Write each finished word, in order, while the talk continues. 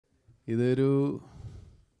ഇതൊരു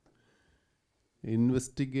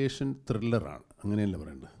ഇൻവെസ്റ്റിഗേഷൻ ത്രില്ലറാണ്, അങ്ങനെയല്ല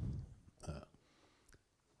പറയേണ്ടത്.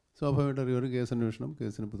 സ്വാഭാവികമായിട്ട് ഒരു കേസ് അന്വേഷണം,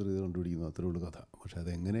 കേസിന് പ്രതികൾ കണ്ടുപിടിക്കുന്നു, അത്രേ ഉള്ളൂ കഥ. പക്ഷേ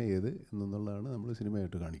അതെങ്ങനെ ഏത് എന്നുള്ളതാണ് നമ്മൾ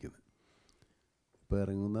സിനിമയായിട്ട് കാണിക്കുന്നത്. ഇപ്പോൾ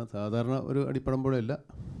ഇറങ്ങുന്ന സാധാരണ ഒരു അടിപ്പടമ്പോഴല്ല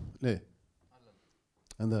അല്ലേ?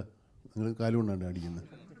 എന്താ നിങ്ങൾ കാലുകൊണ്ടാണ് അടിക്കുന്നത്?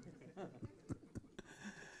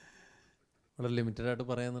 വളരെ ലിമിറ്റഡായിട്ട്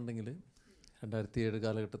പറയാന്നുണ്ടെങ്കിൽ 2007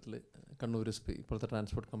 കാലഘട്ടത്തിൽ കണ്ണൂർ SP, ഇപ്പോഴത്തെ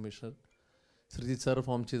transport commissioner Sreejith sir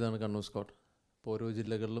form ചെയ്താണ് കണ്ണൂർ സ്ക്വാഡ്. അപ്പോൾ ഓരോ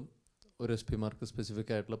ജില്ലകളിലും ഒരു SP മാർക്ക്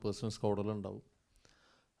സ്പെസിഫിക് ആയിട്ടുള്ള പേഴ്സണൽ സ്ക്വാഡുകളുണ്ടാവും.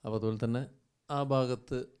 അപ്പോൾ അതുപോലെ തന്നെ ആ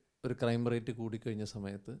ഭാഗത്ത് ഒരു ക്രൈം റേറ്റ് കൂടിക്കഴിഞ്ഞ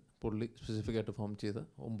സമയത്ത് പുള്ളി സ്പെസിഫിക് ആയിട്ട് ഫോം ചെയ്ത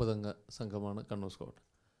 9 അംഗ സംഘമാണ് കണ്ണൂർ സ്ക്വാഡ്.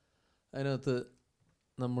 അതിനകത്ത്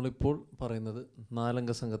നമ്മളിപ്പോൾ പറയുന്നത് 4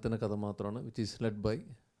 അംഗ സംഘത്തിൻ്റെ കഥ മാത്രമാണ്, which is led by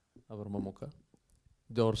our Mammukka.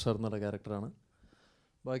 George sir എന്നുള്ള ക്യാരക്ടറാണ്.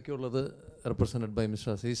 ബാക്കിയുള്ളത് represented by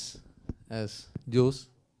mister Azeez as Jose,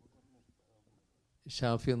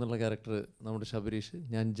 Shafi എന്നുള്ള ക്യാരക്ടർ നമ്മുടെ ശബരീഷ്,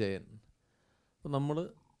 ഞാൻ ജയൻ. അപ്പോൾ നമ്മൾ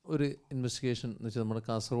ഒരു ഇൻവെസ്റ്റിഗേഷൻ എന്ന് വെച്ചാൽ നമ്മുടെ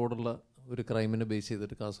കാസർഗോഡുള്ള ഒരു ക്രൈമിനെ ബേസ്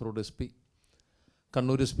ചെയ്തിട്ട് കാസർഗോഡ് SP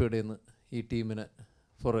കണ്ണൂർ SPയുടെ നിന്ന് ഈ ടീമിനെ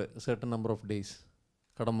four A certain number of days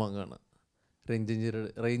കടം വാങ്ങുകയാണ്.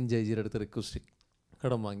 റേഞ്ച് ഏജിയുടെ അടുത്ത് റിക്വസ്റ്റ്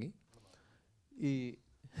കടം വാങ്ങി ഈ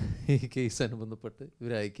കേസ് അനുബന്ധപ്പെട്ട്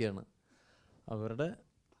ഇവരെ അയക്കുകയാണ്. അവരുടെ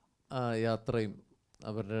യാത്രയും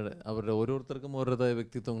അവരുടെ ഓരോരുത്തർക്കും ഓരോരുത്തരായ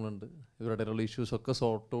വ്യക്തിത്വങ്ങളുണ്ട്. ഇവരുടെ ഇടയിലുള്ള ഇഷ്യൂസൊക്കെ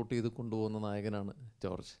സോർട്ട് ഔട്ട് ചെയ്ത് കൊണ്ടുപോകുന്ന നായകനാണ്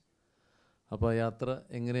ജോർജ്. അപ്പോൾ ആ യാത്ര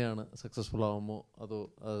എങ്ങനെയാണ് സക്സസ്ഫുൾ ആകുമോ അതോ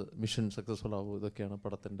മിഷൻ സക്സസ്ഫുൾ ആകുമോ, ഇതൊക്കെയാണ്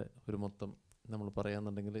പടത്തിൻ്റെ ഒരു മൊത്തം നമ്മൾ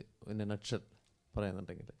പറയാന്നുണ്ടെങ്കിൽ, പിന്നെ നട്ട്ഷൽ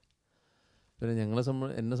പറയാന്നുണ്ടെങ്കിൽ. പിന്നെ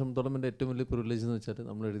എന്നെ സംബന്ധിച്ചോളം എൻ്റെ ഏറ്റവും വലിയ പ്രിവിലേജ് എന്ന് വെച്ചാൽ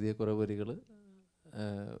നമ്മൾ എഴുതിയ കുറേ വരികൾ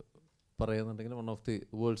പറയാന്നുണ്ടെങ്കിൽ one of the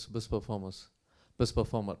worlds best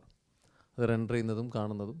performer അത് റെൻഡർ ചെയ്യുന്നതും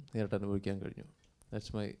കാണുന്നതും നേരിട്ട് അനുഭവിക്കാൻ കഴിഞ്ഞു.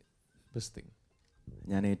 That's my best thing.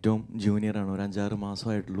 ഞാൻ ഏറ്റവും ജൂനിയറാണ്, ഒരു 5-6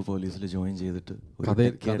 മാസമായിട്ടുള്ളൂ പോലീസിൽ ജോയിൻ ചെയ്തിട്ട്.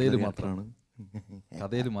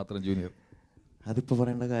 കഥയിൽ മാത്രം ജൂനിയർ. അതിപ്പോൾ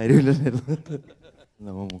പറയേണ്ട കാര്യമില്ലായിരുന്നു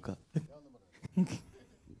മമ്മൂക്ക.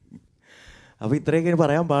 അപ്പോൾ ഇത്രയൊക്കെ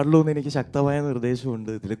പറയാൻ പാടുള്ളൂ എന്ന് എനിക്ക് ശക്തമായ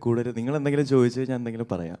നിർദ്ദേശമുണ്ട്. ഇതിൽ കൂടുതൽ നിങ്ങൾ എന്തെങ്കിലും ചോദിച്ചു ഞാൻ എന്തെങ്കിലും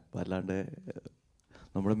പറയാം. അല്ലാണ്ട്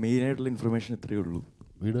നമ്മുടെ മെയിനായിട്ടുള്ള ഇൻഫർമേഷൻ ഇത്രയേ ഉള്ളൂ.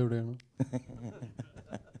 വീട് എവിടെയാണ്?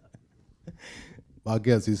 ബാക്കി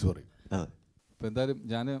അസീസ് പറയും. അതെ. അപ്പോൾ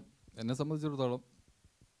എന്തായാലും എന്നെ സംബന്ധിച്ചിടത്തോളം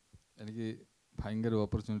എനിക്ക് ഭയങ്കര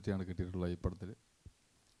ഓപ്പർച്യൂണിറ്റിയാണ് കിട്ടിയിട്ടുള്ളത് ഈ പടത്തിൽ.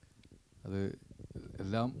 അത്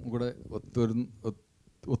എല്ലാം കൂടെ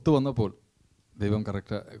ഒത്തു വന്നപ്പോൾ ദൈവം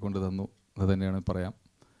കറക്റ്റ് കൊണ്ട് തന്നു അത് തന്നെയാണ് പറയാം.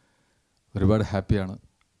 ഒരുപാട് ഹാപ്പിയാണ്.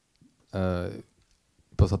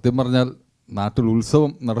 ഇപ്പോൾ സത്യം പറഞ്ഞാൽ നാട്ടിൽ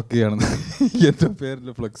ഉത്സവം നടക്കുകയാണ്. എൻ്റെ പേരിൽ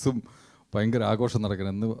ഫ്ലെക്സും ഭയങ്കര ആഘോഷം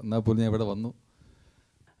നടക്കണം. എന്നാൽ പോലും ഞാൻ ഇവിടെ വന്നു.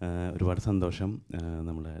 ഒരുപാട് സന്തോഷം.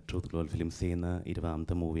 നമ്മൾ ട്രൂത്ത് ഗ്ലോബൽ ഫിലിംസ് ചെയ്യുന്ന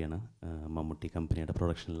 20ാമത്തെ മൂവിയാണ്. മമ്മൂട്ടി കമ്പനിയുടെ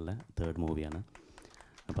പ്രൊഡക്ഷനിലെ 3rd മൂവിയാണ്.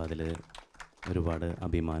 അപ്പോൾ അതിൽ ഒരുപാട്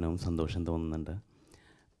അഭിമാനവും സന്തോഷം തോന്നുന്നുണ്ട്.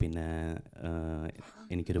 പിന്നെ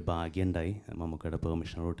എനിക്കൊരു ഭാഗ്യമുണ്ടായി, മമ്മൂക്കയുടെ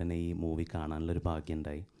പെർമിഷനോട് തന്നെ ഈ മൂവി കാണാനുള്ളൊരു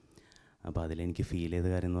ഭാഗ്യമുണ്ടായി. അപ്പോൾ അതിലെനിക്ക് ഫീൽ ചെയ്ത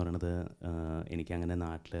കാര്യം എന്ന് പറയുന്നത്, എനിക്കങ്ങനെ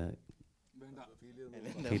നാട്ടിൽ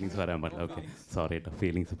ഫീലിങ്സ് പറയാൻ പാടില്ല. ഓക്കെ, സോറി കേട്ടോ,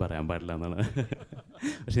 ഫീലിങ്സ് പറയാൻ പാടില്ല എന്നാണ്.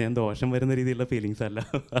 പക്ഷെ ഞാൻ ദോഷം വരുന്ന രീതിയിലുള്ള ഫീലിങ്സ് അല്ല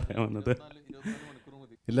പറയാൻ വന്നത്.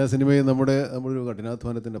 എല്ലാ സിനിമയും നമ്മളൊരു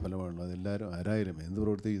കഠിനാധ്വാനത്തിൻ്റെ ഫലമാണ്. അതെല്ലാവരും ആരായാലും എന്ത്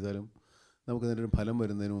പ്രവൃത്തി ചെയ്താലും നമുക്ക് അതിൻ്റെ ഒരു ഫലം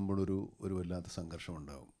വരുന്നതിന് മുമ്പോഴൊരു വല്ലാത്ത സംഘർഷം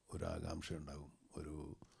ഉണ്ടാകും, ഒരു ആകാംക്ഷ ഉണ്ടാകും, ഒരു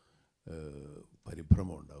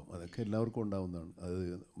പരിഭ്രമം ഉണ്ടാകും. അതൊക്കെ എല്ലാവർക്കും ഉണ്ടാകുന്നതാണ്. അത്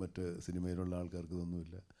മറ്റ് സിനിമയിലുള്ള ആൾക്കാർക്ക്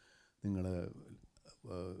ഇതൊന്നുമില്ല. നിങ്ങളുടെ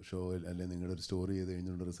ഷോയിൽ അല്ലെങ്കിൽ നിങ്ങളുടെ ഒരു സ്റ്റോറി ചെയ്ത്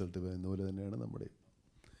കഴിഞ്ഞുള്ള റിസൾട്ട് എന്ന പോലെ തന്നെയാണ് നമ്മുടെ.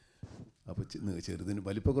 അപ്പോൾ ചെറുതിന്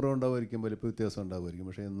വലിപ്പക്കുറവ് ഉണ്ടാവുമായിരിക്കും, വലിപ്പ വ്യത്യാസം ഉണ്ടാവുമായിരിക്കും.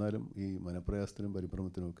 പക്ഷേ എന്നാലും ഈ മനപ്രയാസത്തിനും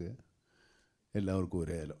പരിഭ്രമത്തിനുമൊക്കെ എല്ലാവർക്കും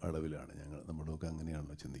ഒരേ അളവിലാണ് നമ്മളൊക്കെ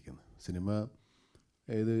അങ്ങനെയാണല്ലോ ചിന്തിക്കുന്നത്. സിനിമ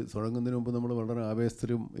ഇത് തുടങ്ങുന്നതിന് മുമ്പ് നമ്മൾ വളരെ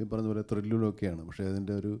ആവേശത്തിലും ഈ പറഞ്ഞ പോലെ ത്രില്ലിലൊക്കെയാണ്. പക്ഷേ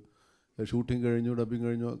അതിൻ്റെ ഒരു ഷൂട്ടിങ് കഴിഞ്ഞു, ഡബിങ്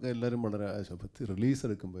കഴിഞ്ഞു ഒക്കെ എല്ലാവരും വളരെ റിലീസ്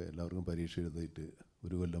എടുക്കുമ്പോൾ എല്ലാവർക്കും പരീക്ഷ എഴുതിയിട്ട്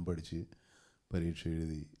 1 കൊല്ലം പഠിച്ച് പരീക്ഷ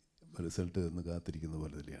എഴുതി റിസൾട്ട് എന്ന് കാത്തിരിക്കുന്ന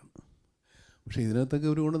പോലെ തന്നെയാണ്. പക്ഷേ ഇതിനകത്തൊക്കെ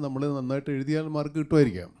ഒരു കൊണ്ട് നമ്മൾ നന്നായിട്ട് എഴുതിയാൽ മാർക്ക്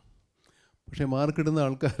കിട്ടുമായിരിക്കാം. പക്ഷേ മാർക്ക് ഇടുന്ന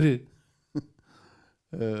ആൾക്കാർ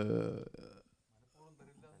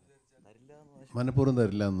മനഃപൂർവ്വം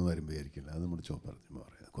തരില്ല എന്ന് വരും വിചാരിക്കില്ല. അത് നമ്മൾ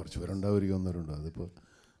പറയാം. കുറച്ച് പേരുണ്ടാവുമായിരിക്കും, ഒന്നവരുണ്ടോ.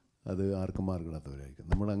 അത് ആർക്കും മാർക്ക് ഇടാത്തവരായിരിക്കും.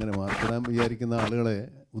 നമ്മളങ്ങനെ മാർക്കിടാൻ വിചാരിക്കുന്ന ആളുകളെ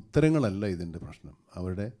ഉത്തരങ്ങളല്ല ഇതിൻ്റെ പ്രശ്നം.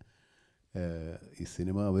 അവരുടെ ഈ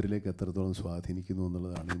സിനിമ അവരിലേക്ക് എത്രത്തോളം സ്വാധീനിക്കുന്നു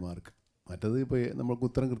എന്നുള്ളതാണ് ഈ മാർക്ക്. മറ്റത് ഇപ്പോൾ നമ്മൾക്ക്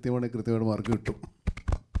ഉത്തരം കൃത്യമാണെങ്കിൽ കൃത്യമായിട്ട് മാർക്ക് കിട്ടും.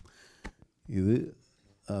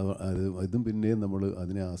 ഇതും പിന്നെയും നമ്മൾ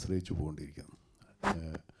അതിനെ ആശ്രയിച്ച് പോകേണ്ടിയിരിക്കുന്നു.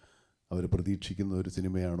 അവർ പ്രതീക്ഷിക്കുന്ന ഒരു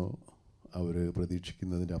സിനിമയാണോ, അവർ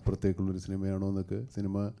പ്രതീക്ഷിക്കുന്നതിൻ്റെ അപ്പുറത്തേക്കുള്ളൊരു സിനിമയാണോ എന്നൊക്കെ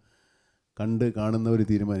സിനിമ കാണുന്നവർ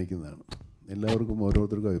തീരുമാനിക്കുന്നതാണ്. എല്ലാവർക്കും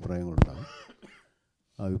ഓരോരുത്തർക്കും അഭിപ്രായങ്ങളുണ്ടാകും.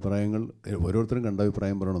 അഭിപ്രായങ്ങൾ ഓരോരുത്തരും കണ്ട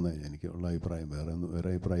അഭിപ്രായം പറയണമെന്നാണ് എനിക്കുള്ള അഭിപ്രായം. വേറെ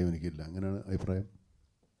അഭിപ്രായം എനിക്കില്ല. അങ്ങനെയാണ് അഭിപ്രായം.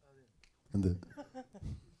 എന്ത്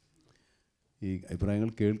ഈ അഭിപ്രായങ്ങൾ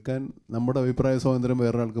കേൾക്കാൻ നമ്മുടെ അഭിപ്രായ സ്വാതന്ത്ര്യം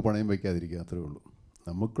വേറൊരാൾക്ക് പണയം വയ്ക്കാതിരിക്കുക, അത്രയേ ഉള്ളൂ.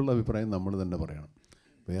 നമുക്കുള്ള അഭിപ്രായം നമ്മൾ തന്നെ പറയണം.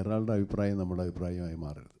 വേറൊരാളുടെ അഭിപ്രായം നമ്മുടെ അഭിപ്രായമായി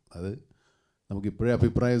മാറരുത്. അത് നമുക്കിപ്പോഴേ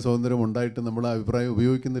അഭിപ്രായ സ്വാതന്ത്ര്യം ഉണ്ടായിട്ട് നമ്മൾ ആ അഭിപ്രായം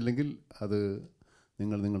ഉപയോഗിക്കുന്നില്ലെങ്കിൽ അത്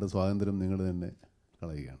നിങ്ങളുടെ സ്വാതന്ത്ര്യം നിങ്ങൾ തന്നെ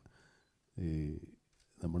കളയുകയാണ്. ഈ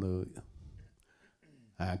നമ്മൾ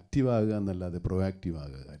ആക്റ്റീവാകുക എന്നല്ലാതെ പ്രൊആക്റ്റീവ്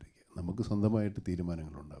ആകുക. നമുക്ക് സ്വന്തമായിട്ട്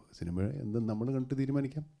തീരുമാനങ്ങളുണ്ടാവുക. സിനിമ എന്തും നമ്മൾ കണ്ടിട്ട്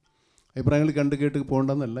തീരുമാനിക്കാം. അഭിപ്രായങ്ങൾ കണ്ട് കേട്ട്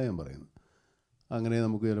പോകണ്ടെന്നല്ല ഞാൻ പറയുന്നത്. അങ്ങനെ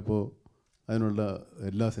നമുക്ക് ചിലപ്പോൾ അതിനുള്ള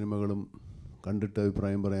എല്ലാ സിനിമകളും കണ്ടിട്ട്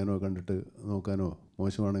അഭിപ്രായം പറയാനോ കണ്ടിട്ട് നോക്കാനോ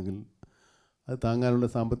മോശമാണെങ്കിൽ അത് താങ്ങാനുള്ള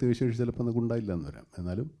സാമ്പത്തിക വിശേഷി ചിലപ്പോൾ നമുക്ക് ഉണ്ടായില്ല എന്ന് വരാം.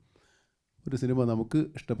 എന്നാലും ഒരു സിനിമ നമുക്ക്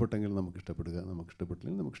ഇഷ്ടപ്പെട്ടെങ്കിൽ നമുക്ക് ഇഷ്ടപ്പെടുക, നമുക്ക്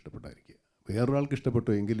ഇഷ്ടപ്പെട്ടില്ലെങ്കിൽ നമുക്ക് ഇഷ്ടപ്പെട്ടായിരിക്കുക. വേറൊരാൾക്ക്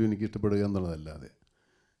ഇഷ്ടപ്പെട്ടു എങ്കിലും എനിക്ക് ഇഷ്ടപ്പെടുക എന്നുള്ളതല്ലാതെ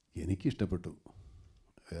എനിക്കിഷ്ടപ്പെട്ടു,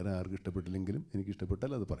 വേറെ ആർക്കും ഇഷ്ടപ്പെട്ടില്ലെങ്കിലും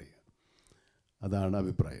എനിക്കിഷ്ടപ്പെട്ടാൽ അത് പറയുക. അതാണ്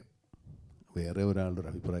അഭിപ്രായം. വേറെ ഒരാളുടെ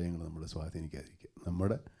അഭിപ്രായങ്ങൾ നമ്മൾ സ്വാധീനിക്കാതിരിക്കുക.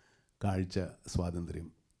 നമ്മുടെ കാഴ്ച സ്വാതന്ത്ര്യം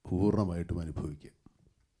പൂർണ്ണമായിട്ടും അനുഭവിക്കുക.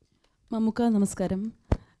 മമ്മൂക്ക നമസ്കാരം.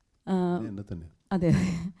 എന്നെ തന്നെ. അതെ,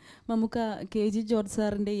 മമ്മൂക്ക KG ജോർജ്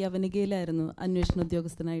സാറിൻ്റെ യവനികയിലായിരുന്നു അന്വേഷണ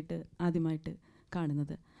ഉദ്യോഗസ്ഥനായിട്ട് ആദ്യമായിട്ട്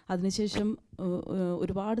കാണുന്നത്. അതിനുശേഷം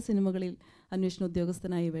ഒരുപാട് സിനിമകളിൽ അന്വേഷണ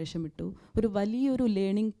ഉദ്യോഗസ്ഥനായി വേഷമിട്ടു. ഒരു വലിയൊരു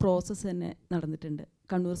ലേണിംഗ് പ്രോസസ്സ് തന്നെ നടന്നിട്ടുണ്ട്,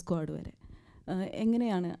 കണ്ണൂർ സ്ക്വാഡ് വരെ.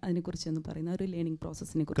 എങ്ങനെയാണ് അതിനെക്കുറിച്ചൊന്ന് പറയുന്നത്, ഒരു ലേണിംഗ്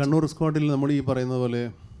പ്രോസസ്സിനെ കുറിച്ച്? കണ്ണൂർ സ്ക്വാഡിൽ നമ്മൾ ഈ പറയുന്ന പോലെ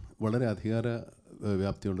വളരെ അധികാര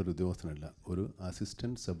വ്യാപ്തിയുള്ളൊരു ഉദ്യോഗസ്ഥനല്ല, ഒരു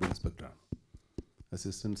assistant sub ഇൻസ്പെക്ടറാണ്.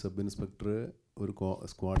 Assistant sub inspector ഒരു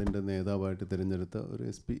സ്ക്വാഡിൻ്റെ നേതാവായിട്ട് തിരഞ്ഞെടുത്ത ഒരു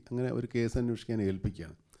SP അങ്ങനെ ഒരു കേസ് അന്വേഷിക്കാൻ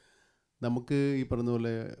ഏൽപ്പിക്കുകയാണ്. നമുക്ക് ഈ പറഞ്ഞ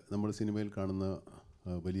പോലെ നമ്മൾ സിനിമയിൽ കാണുന്ന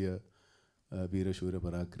വലിയ വീരശൂര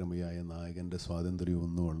പരാക്രമിയായ നായകൻ്റെ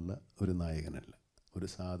സ്വാതന്ത്ര്യമൊന്നുമുള്ള ഒരു നായകനല്ല. ഒരു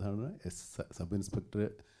സാധാരണ സബ്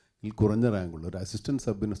ഇൻസ്പെക്ടറിൽ കുറഞ്ഞ റാങ്കുള്ള ഒരു അസിസ്റ്റൻറ്റ്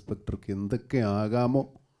സബ് ഇൻസ്പെക്ടർക്ക് എന്തൊക്കെ ആകാമോ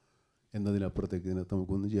എന്നതിനപ്പുറത്തേക്ക് ഇതിനകത്ത്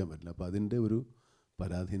നമുക്കൊന്നും ചെയ്യാൻ പറ്റില്ല. അപ്പോൾ അതിൻ്റെ ഒരു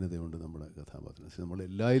പരാധീനതയുണ്ട് നമ്മുടെ കഥാപാത്രത്തിന്.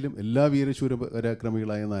 നമ്മളെല്ലാവരും എല്ലാ വീരശൂര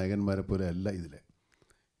പരാക്രമികളായ നായകന്മാരെ പോലെ അല്ല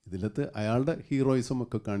ഇതിലത്ത് അയാളുടെ ഹീറോയിസം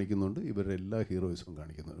ഒക്കെ കാണിക്കുന്നുണ്ട്, ഇവരുടെ എല്ലാ ഹീറോയിസും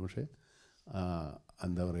കാണിക്കുന്നുണ്ട്. പക്ഷേ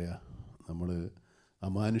എന്താ പറയുക, നമ്മൾ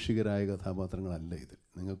അമാനുഷികരായ കഥാപാത്രങ്ങളല്ല ഇതിൽ.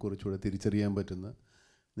 നിങ്ങൾക്ക് കുറച്ചുകൂടെ തിരിച്ചറിയാൻ പറ്റുന്ന,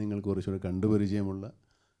 നിങ്ങൾക്ക് കുറച്ചുകൂടെ കണ്ടുപരിചയമുള്ള,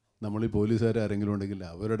 നമ്മൾ ഈ പോലീസുകാർ ആരെങ്കിലും ഉണ്ടെങ്കിൽ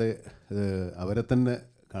അവരെ തന്നെ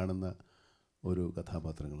കാണുന്ന ഒരു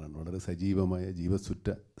കഥാപാത്രങ്ങളാണ്. വളരെ സജീവമായ ജീവസുറ്റ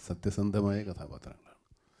സത്യസന്ധമായ കഥാപാത്രങ്ങളാണ്.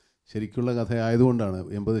 ശരിക്കുള്ള കഥ ആയതുകൊണ്ടാണ്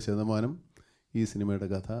 80% ഈ സിനിമയുടെ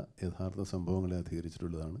കഥ യഥാർത്ഥ സംഭവങ്ങളെ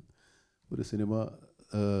അധികരിച്ചിട്ടുള്ളതാണ്. ഒരു സിനിമ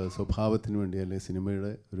സ്വഭാവത്തിന് വേണ്ടി അല്ലെങ്കിൽ സിനിമയുടെ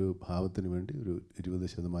ഒരു ഭാവത്തിന് വേണ്ടി ഒരു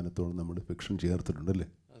 20% നമ്മൾ ഫിക്ഷൻ ചേർത്തിട്ടുണ്ടല്ലേ.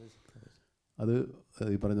 അത്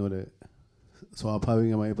ഈ പറഞ്ഞ പോലെ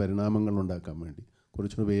സ്വാഭാവികമായ പരിണാമങ്ങൾ ഉണ്ടാക്കാൻ വേണ്ടി,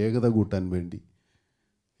 കുറച്ചുകൂടി വേഗത കൂട്ടാൻ വേണ്ടി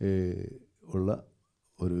ഉള്ള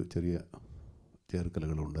ഒരു ചെറിയ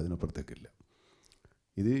ചേർക്കലുകളുണ്ട്, അതിനപ്പുറത്തേക്കില്ല.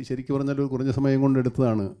 ഇത് ശരിക്കും പറഞ്ഞാൽ ഒരു കുറഞ്ഞ സമയം കൊണ്ട്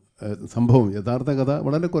എടുത്തതാണ് സംഭവം. യഥാർത്ഥ കഥ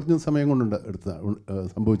വളരെ കുറഞ്ഞ സമയം കൊണ്ട്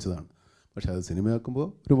സംഭവിച്ചതാണ്. പക്ഷേ അത് സിനിമയാക്കുമ്പോൾ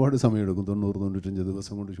ഒരുപാട് സമയമെടുക്കും. 90-95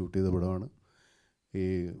 ദിവസം കൊണ്ട് ഷൂട്ട് ചെയ്ത പടമാണ്. ഈ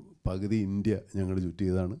പകുതി ഇന്ത്യ ഞങ്ങൾ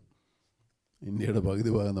ചുറ്റിയതാണ്. ഇന്ത്യയുടെ പകുതി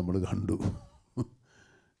ഭാഗം നമ്മൾ കണ്ടു.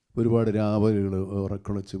 ഒരുപാട് രാവലുകൾ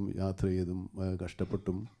ഉറക്കളച്ചും യാത്ര ചെയ്തും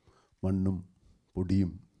കഷ്ടപ്പെട്ടും മണ്ണും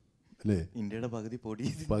പൊടിയും അല്ലേ, ഇന്ത്യയുടെ പകുതി പൊടി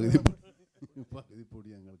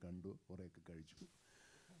ഞങ്ങൾ കണ്ടു, കുറേയൊക്കെ കഴിച്ചു.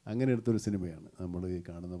 അങ്ങനെ എടുത്തൊരു സിനിമയാണ് നമ്മൾ ഈ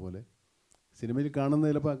കാണുന്ന പോലെ. സിനിമയിൽ കാണുന്ന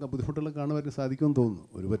ചിലപ്പോൾ ബുദ്ധിമുട്ടുള്ള കാണുവാൻ സാധിക്കുമെന്ന് തോന്നുന്നു.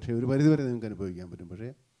 ഒരു പരിധി വരെ നിങ്ങൾക്ക് അനുഭവിക്കാൻ പറ്റും. പക്ഷേ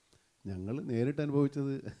ഞങ്ങൾ നേരിട്ട്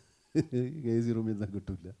അനുഭവിച്ചത് KG റൂമിൽ നിന്ന്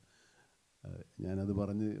കിട്ടില്ല. ഞാനത്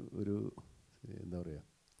പറഞ്ഞ് ഒരു എന്താ പറയുക,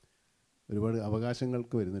 ഒരുപാട്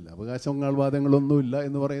അവകാശങ്ങൾക്ക് വരുന്നില്ല. അവകാശവാദങ്ങളൊന്നുമില്ല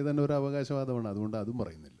എന്ന് പറയുന്നത് തന്നെ ഒരു അവകാശവാദമാണ്. അതുകൊണ്ട് അതും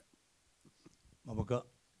പറയുന്നില്ല. നമുക്ക്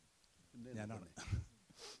ഞാനാണ്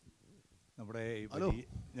നമ്മുടെ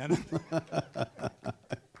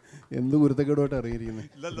എന്ത് ഗുരുത്തക്കേടുമായിട്ട് അറിയിരിക്കുന്നത്?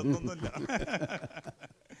 ഇല്ലൊന്നുമില്ല.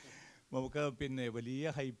 നമുക്ക് പിന്നെ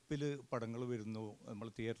വലിയ ഹൈപ്പിൽ പടങ്ങൾ വരുന്നു. നമ്മൾ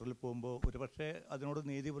തിയേറ്ററിൽ പോകുമ്പോൾ ഒരു പക്ഷേ അതിനോട്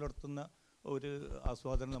നീതി പുലർത്തുന്ന ഒരു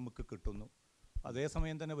ആസ്വാദനം നമുക്ക് കിട്ടുന്നു.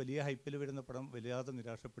 അതേസമയം തന്നെ വലിയ ഹൈപ്പിൽ വരുന്ന പടം വല്ലാതെ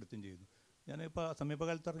നിരാശപ്പെടുത്തുകയും ചെയ്യുന്നു. ഞാനിപ്പോൾ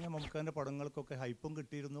സമീപകാലത്ത് ഇറങ്ങിയ മമ്മൂക്കാൻ്റെ പടങ്ങൾക്കൊക്കെ ഹൈപ്പും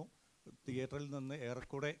കിട്ടിയിരുന്നു. തിയേറ്ററിൽ നിന്ന്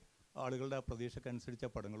ഏറെക്കൂടെ ആളുകളുടെ ആ പ്രതീക്ഷക്കനുസരിച്ച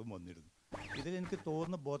പടങ്ങളും വന്നിരുന്നു. ഇതിൽ എനിക്ക്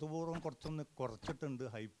തോന്നുന്നു ബോധപൂർവം കുറച്ചിട്ടുണ്ട്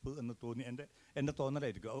ഹൈപ്പ് എന്ന് തോന്നി. എൻ്റെ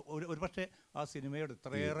തോന്നലായിരിക്കും. ഒരു പക്ഷേ ആ സിനിമയോട്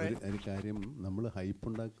ഇത്രയേറെ ഒരു കാര്യം, നമ്മൾ ഹൈപ്പ്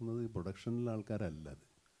ഉണ്ടാക്കുന്നത് പ്രൊഡക്ഷനിലെ ആൾക്കാരല്ല. അത്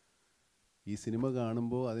ഈ സിനിമ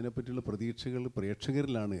കാണുമ്പോൾ അതിനെപ്പറ്റിയുള്ള പ്രതീക്ഷകൾ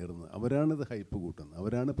പ്രേക്ഷകരിലാണ് ഏറുന്നത്. അവരാണിത് ഹൈപ്പ് കൂട്ടുന്നത്,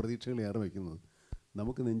 അവരാണ് പ്രതീക്ഷകൾ ഏറെ വയ്ക്കുന്നത്.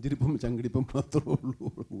 നമുക്ക് നെഞ്ചിരിപ്പും ചങ്കിടിപ്പും മാത്രമേ ഉള്ളൂ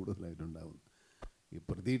കൂടുതലായിട്ടുണ്ടാകുന്നത്. ഈ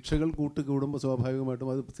പ്രതീക്ഷകൾ കൂടുമ്പോൾ സ്വാഭാവികമായിട്ടും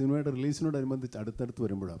അത് സിനിമയുടെ റിലീസിനോടനുബന്ധിച്ച് അടുത്തടുത്ത്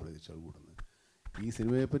വരുമ്പോഴാണ് പ്രതീക്ഷകൾ കൂടുന്നത്. ഈ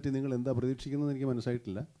സിനിമയെപ്പറ്റി നിങ്ങൾ എന്താ പ്രതീക്ഷിക്കുന്നതെന്ന് എനിക്ക്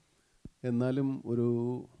മനസ്സിലായിട്ടില്ല. എന്നാലും ഒരു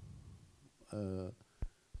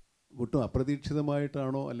ഒട്ടും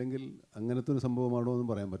അപ്രതീക്ഷിതമായിട്ടാണോ അല്ലെങ്കിൽ അങ്ങനത്തെ ഒരു സംഭവമാണോ എന്നും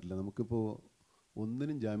പറയാൻ പറ്റില്ല. നമുക്കിപ്പോൾ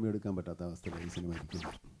ഒന്നിനും ജാമ്യം എടുക്കാൻ പറ്റാത്ത അവസ്ഥയിലാണ് ഈ സിനിമ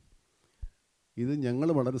ഇരിക്കുന്നത്. ഇത് ഞങ്ങൾ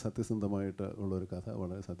വളരെ സത്യസന്ധമായിട്ട് ഉള്ളൊരു കഥ,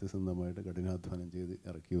 വളരെ സത്യസന്ധമായിട്ട് കഠിനാധ്വാനം ചെയ്ത്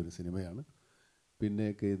ഇറക്കിയ ഒരു സിനിമയാണ്.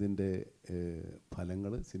 പിന്നെയൊക്കെ ഇതിൻ്റെ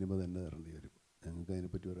ഫലങ്ങൾ സിനിമ തന്നെ തരേണ്ടി വരും. ഞങ്ങൾക്ക്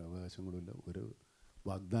അതിനെപ്പറ്റി ഒരു അവകാശങ്ങളുമില്ല, ഒരു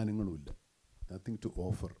വാഗ്ദാനങ്ങളുമില്ല. Nothing to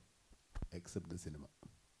offer except the cinema.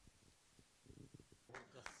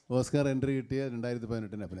 Oscar entry കിട്ടിയ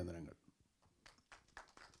 2018 അഭിനന്ദനങ്ങൾ.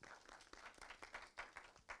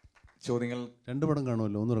 ചോദ്യങ്ങൾ 2 പടം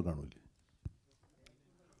കാണുമല്ലോ, 1 കാണൂല്ലേ?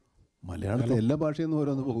 മലയാളത്തിൽ എല്ലാ ഭാഷയൊന്നും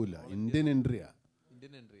ഓരോന്നും പോകില്ല. ഇന്ത്യൻ എൻട്രിയാണ്.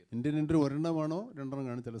 ഇന്ത്യൻ എൻട്രി 1 2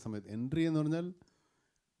 കാണും ചില സമയത്ത്. എൻട്രി എന്ന് പറഞ്ഞാൽ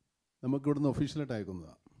നമുക്ക് ഇവിടുന്ന് ഒഫീഷ്യലായിട്ട്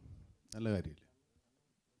അയക്കുന്നതാണ്. നല്ല കാര്യമില്ല.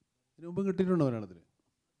 ഇതിനു മുമ്പ് കിട്ടിയിട്ടുണ്ടോ മലയാളത്തിൽ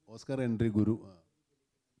ഓസ്കാർ എൻട്രി? ഗുരു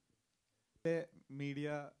മീഡിയ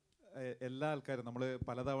എല്ലാ ആൾക്കാരും നമ്മൾ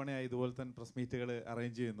പലതവണയായി ഇതുപോലെ തന്നെ പ്രസ് മീറ്റുകൾ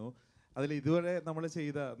അറേഞ്ച് ചെയ്യുന്നു. അതിൽ ഇതുവരെ നമ്മൾ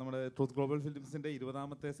ചെയ്ത നമ്മുടെ ട്രൂത്ത് ഗ്ലോബൽ ഫിലിംസിൻ്റെ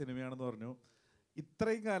 20ാമത്തെ സിനിമയാണെന്ന് പറഞ്ഞു.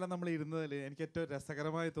 ഇത്രയും കാലം നമ്മൾ ഇരുന്നതിൽ എനിക്ക് ഏറ്റവും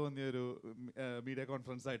രസകരമായി തോന്നിയ ഒരു മീഡിയ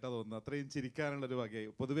കോൺഫറൻസ് ആയിട്ടാണ് തോന്നുന്നത്. അത്രയും ചിരിക്കാനുള്ളൊരു വകയായി.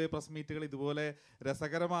 പൊതുവേ പ്രസ് മീറ്റുകൾ ഇതുപോലെ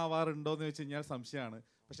രസകരമാവാറുണ്ടോ എന്ന് വെച്ച് കഴിഞ്ഞാൽ സംശയമാണ്.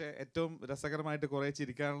 പക്ഷേ ഏറ്റവും രസകരമായിട്ട് കുറേ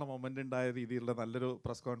ചിരിക്കാനുള്ള മൊമെൻ്റ് ഉണ്ടായ രീതിയിലുള്ള നല്ലൊരു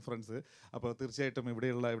പ്രസ് കോൺഫറൻസ്. അപ്പോൾ തീർച്ചയായിട്ടും ഇവിടെ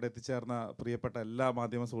എത്തിച്ചേർന്ന പ്രിയപ്പെട്ട എല്ലാ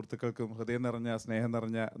മാധ്യമ സുഹൃത്തുക്കൾക്കും ഹൃദയം നിറഞ്ഞ സ്നേഹം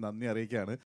നിറഞ്ഞ നന്ദി അറിയിക്കുകയാണ്.